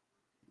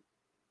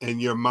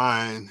and your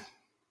mind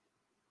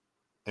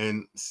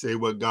and say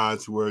what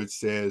God's word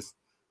says.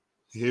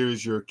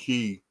 Here's your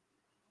key.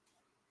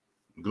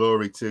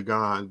 Glory to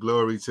God.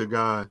 Glory to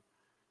God.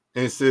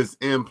 And it says,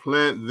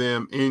 implant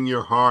them in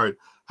your heart.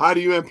 How do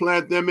you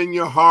implant them in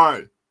your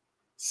heart?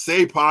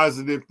 Say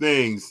positive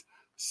things.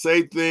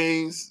 Say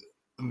things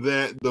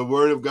that the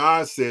word of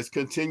God says.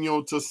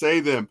 Continue to say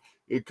them.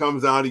 It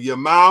comes out of your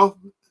mouth.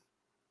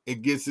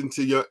 It gets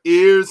into your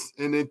ears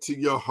and into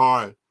your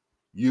heart.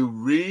 You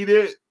read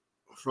it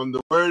from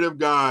the word of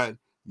God.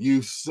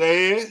 You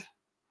say it,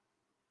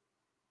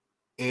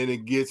 and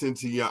it gets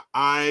into your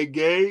eye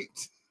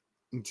gate,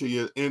 into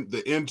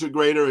the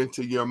integrator,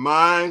 into your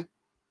mind.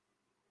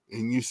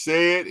 And you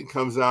say it. It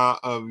comes out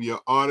of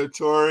your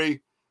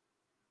auditory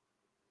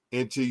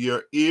into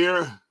your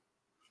ear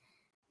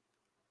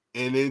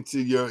and into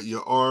your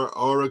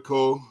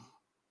oracle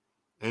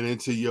and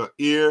into your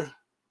ear,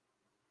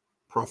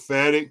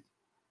 prophetic,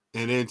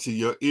 and into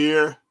your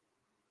ear,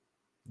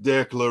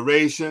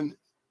 declaration,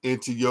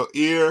 into your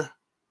ear,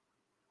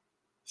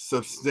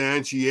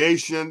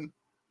 substantiation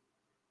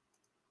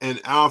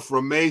and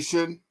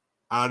affirmation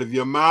out of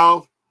your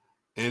mouth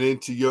and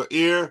into your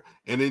ear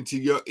and into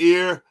your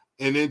ear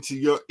and into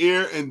your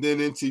ear and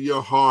then into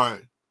your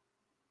heart.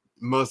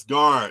 Must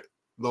guard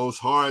those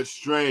hard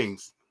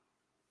strings.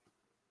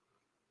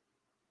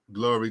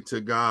 Glory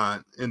to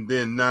God. And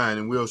then 9,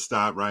 and we'll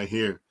stop right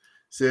here.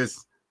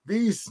 Says,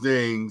 these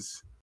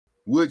things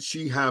which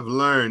ye have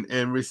learned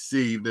and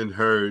received and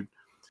heard,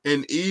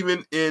 and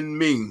even in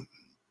me.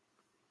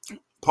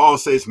 Paul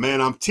says,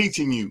 man, I'm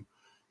teaching you.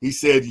 He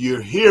said,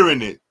 you're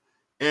hearing it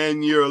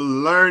and you're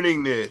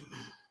learning it.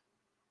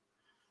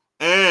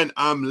 And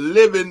I'm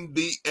living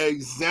the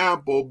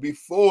example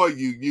before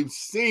you. You've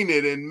seen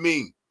it in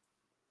me.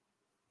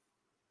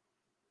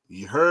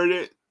 You heard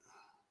it.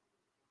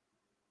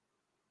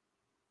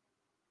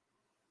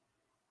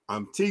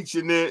 I'm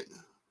teaching it.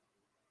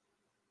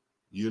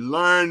 You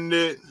learned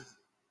it.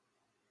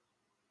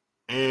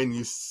 And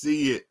you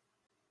see it.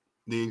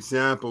 The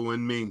example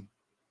in me.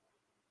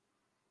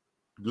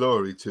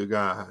 Glory to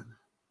God.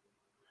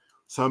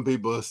 Some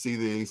people see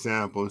the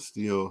example and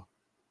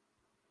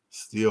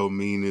still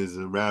mean as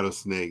a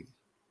rattlesnake.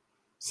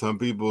 Some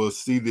people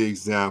see the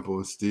example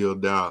and still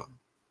doubt.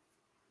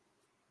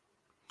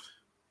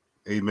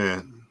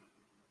 Amen.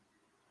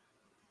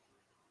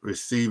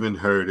 Receiving,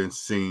 heard, and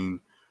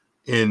seen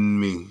in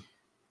me.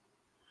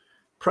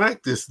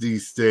 Practice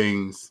these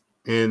things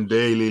in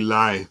daily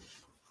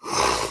life.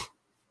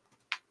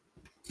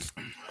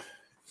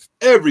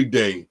 Every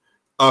day,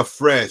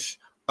 afresh,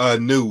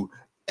 anew.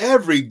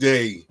 Every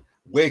day,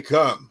 wake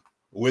up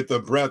with the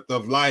breath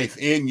of life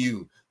in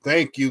you.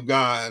 Thank you,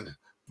 God,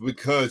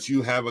 because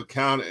you have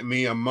accounted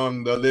me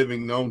among the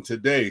living on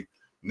today.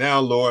 Now,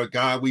 Lord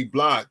God, we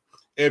block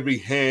every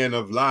hand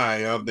of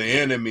lie of the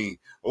enemy.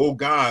 Oh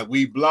God,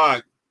 we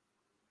block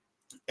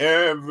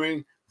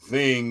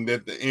everything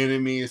that the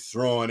enemy is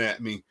throwing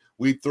at me.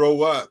 We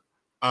throw up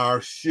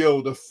our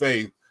shield of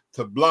faith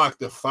to block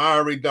the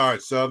fiery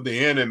darts of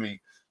the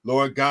enemy.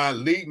 Lord God,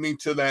 lead me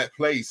to that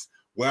place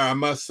where I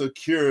must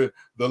secure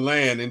the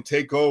land and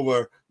take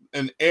over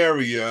an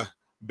area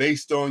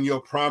based on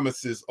your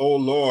promises, O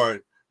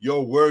Lord.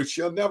 Your word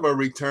shall never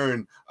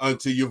return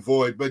unto you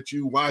void, but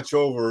you watch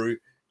over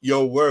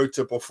your word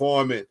to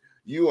perform it.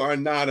 You are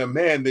not a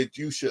man that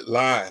you should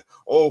lie.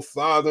 Oh,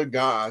 Father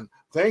God,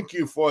 thank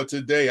you for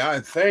today. I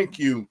thank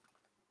you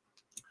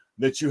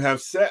that you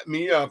have set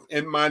me up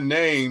in my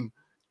name,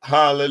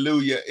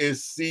 hallelujah,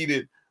 is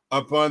seated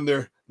up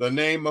under the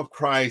name of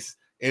Christ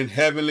in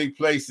heavenly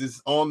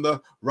places on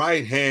the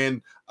right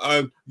hand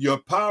of your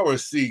power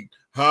seat.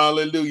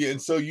 Hallelujah.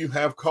 And so you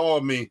have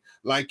called me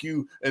like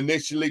you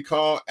initially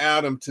called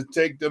Adam to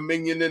take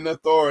dominion and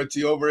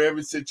authority over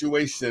every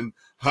situation.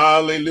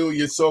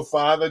 Hallelujah. So,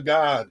 Father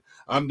God,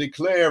 I'm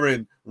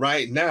declaring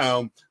right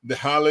now the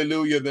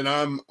hallelujah that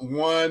I'm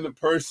one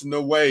person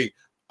away.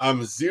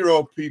 I'm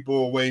 0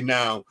 people away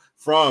now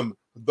from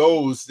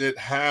those that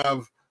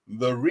have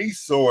the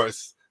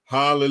resource,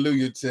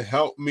 hallelujah, to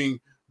help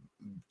me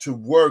to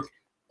work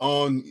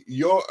on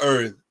your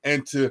earth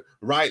and to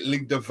rightly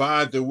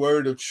divide the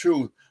word of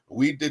truth.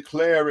 We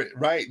declare it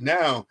right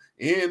now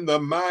in the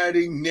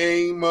mighty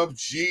name of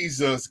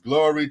Jesus.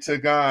 Glory to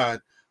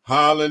God.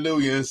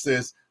 Hallelujah. It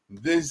says,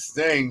 these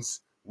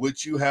things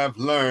which you have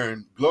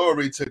learned,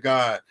 glory to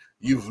God.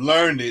 You've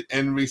learned it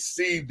and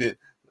received it.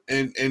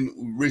 And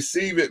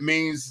receive it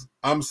means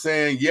I'm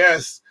saying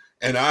yes,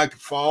 and I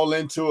fall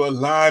into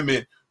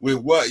alignment with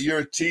what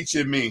you're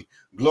teaching me.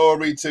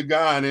 Glory to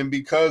God. And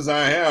because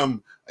I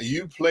am,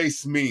 you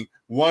place me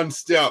 1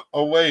 step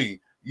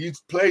away. You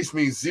place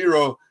me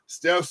 0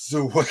 steps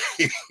away.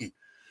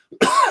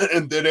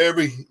 And that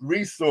every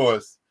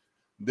resource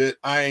that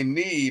I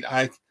need,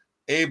 I'm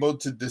able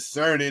to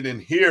discern it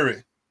and hear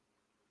it.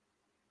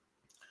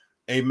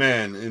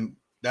 Amen. And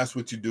that's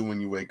what you do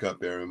when you wake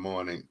up every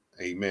morning.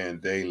 Amen.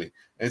 Daily.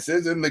 It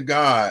says, in the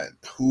God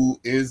who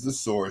is the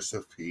source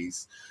of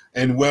peace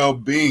and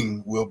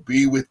well-being will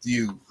be with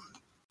you.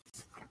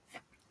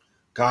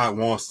 God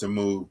wants to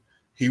move.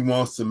 He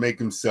wants to make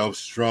himself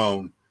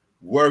strong,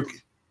 work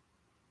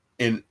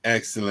in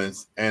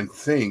excellence, and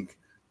think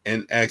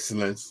in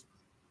excellence.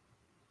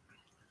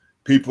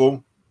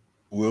 People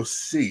will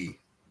see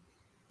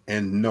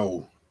and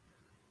know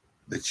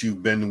that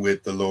you've been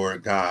with the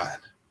Lord God.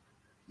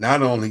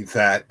 Not only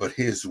that, but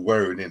his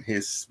word and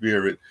his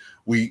spirit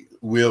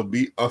will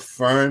be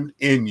affirmed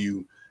in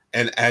you.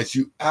 And as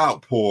you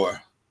outpour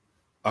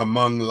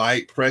among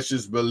like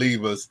precious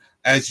believers,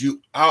 as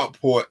you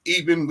outpour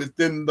even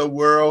within the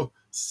world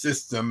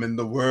system, and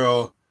the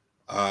world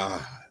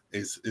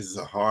is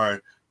a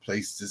hard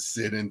place to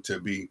sit and to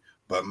be,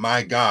 but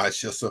my God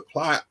shall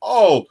supply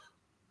all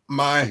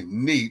my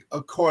need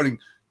according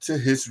to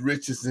his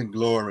riches and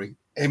glory.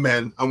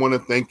 Amen. I want to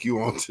thank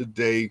you on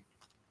today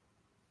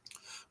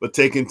for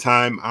taking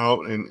time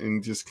out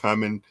and just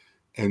coming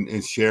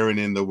and sharing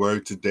in the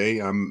word today.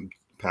 I'm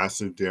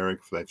Pastor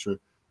Derrick Fletcher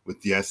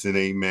with Yes and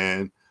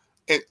Amen.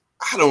 And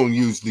I don't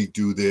usually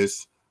do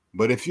this,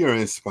 but if you're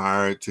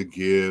inspired to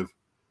give,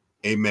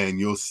 amen,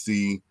 you'll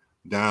see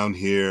down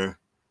here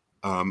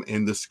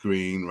in the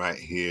screen right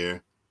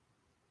here.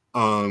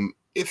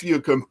 If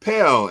you're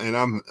compelled, and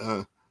I'm,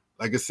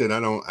 like I said, I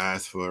don't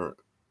ask for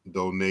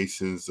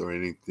donations or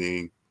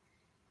anything,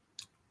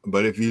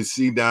 but if you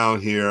see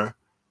down here,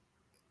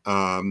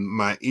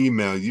 my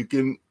email, you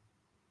can,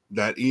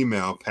 that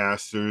email,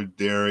 Pastor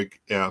Derrick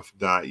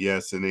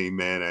F.yes and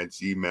amen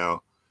 @gmail.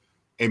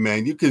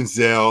 Amen. You can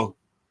Zelle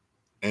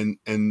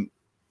and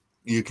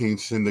you can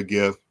send a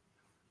gift.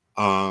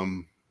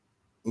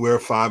 We're a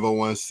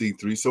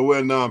 501c3, so we're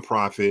a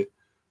nonprofit.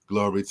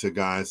 Glory to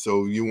God.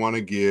 So you want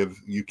to give,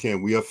 you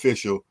can. We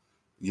official.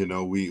 You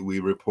know, we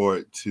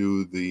report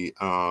to the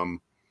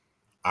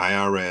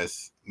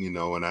IRS, you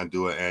know, and I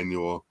do an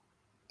annual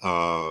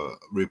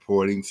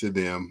reporting to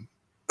them.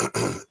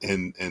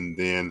 and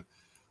then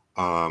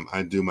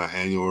I do my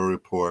annual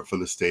report for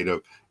the state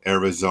of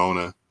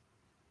Arizona.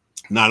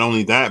 Not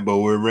only that, but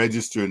we're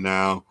registered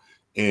now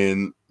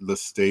in the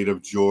state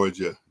of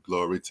Georgia.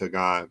 Glory to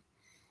God.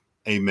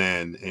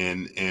 Amen.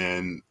 And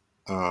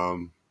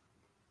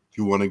if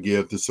you want to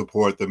give to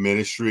support the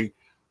ministry,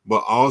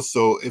 but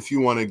also if you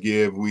want to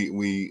give,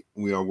 we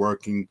are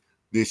working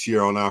this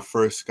year on our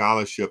first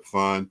scholarship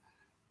fund,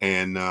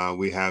 and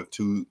we have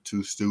two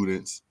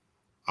students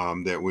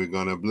that we're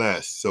going to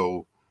bless.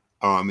 So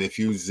if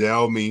you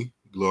Zelle me,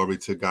 glory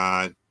to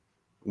God,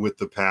 with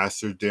the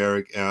Pastor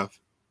Derrick F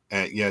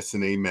 @yes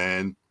and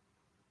amen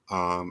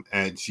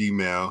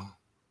 @gmail.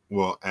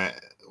 Well,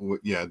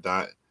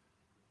 dot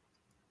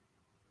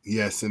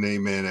yes and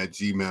amen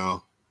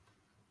 @gmail.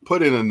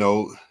 Put in a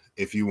note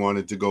if you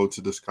wanted to go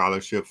to the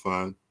scholarship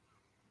fund,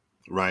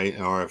 right?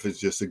 Or if it's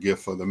just a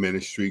gift for the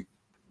ministry.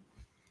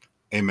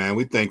 Amen.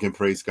 We thank and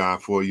praise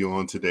God for you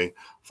on today.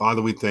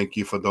 Father, we thank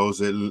you for those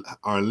that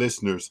are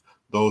listeners,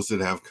 those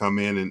that have come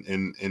in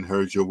and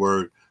heard your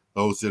word,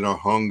 those that are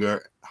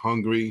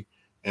hungry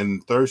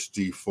and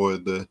thirsty for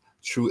the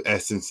true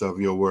essence of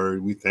your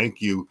word. We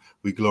thank you.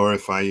 We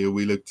glorify you.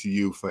 We look to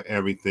you for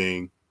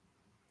everything.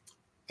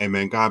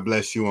 Amen. God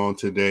bless you on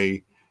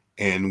today.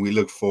 And we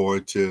look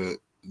forward to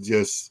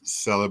just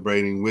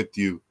celebrating with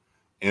you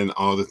and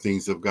all the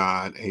things of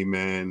God.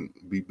 Amen.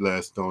 Be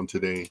blessed on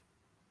today.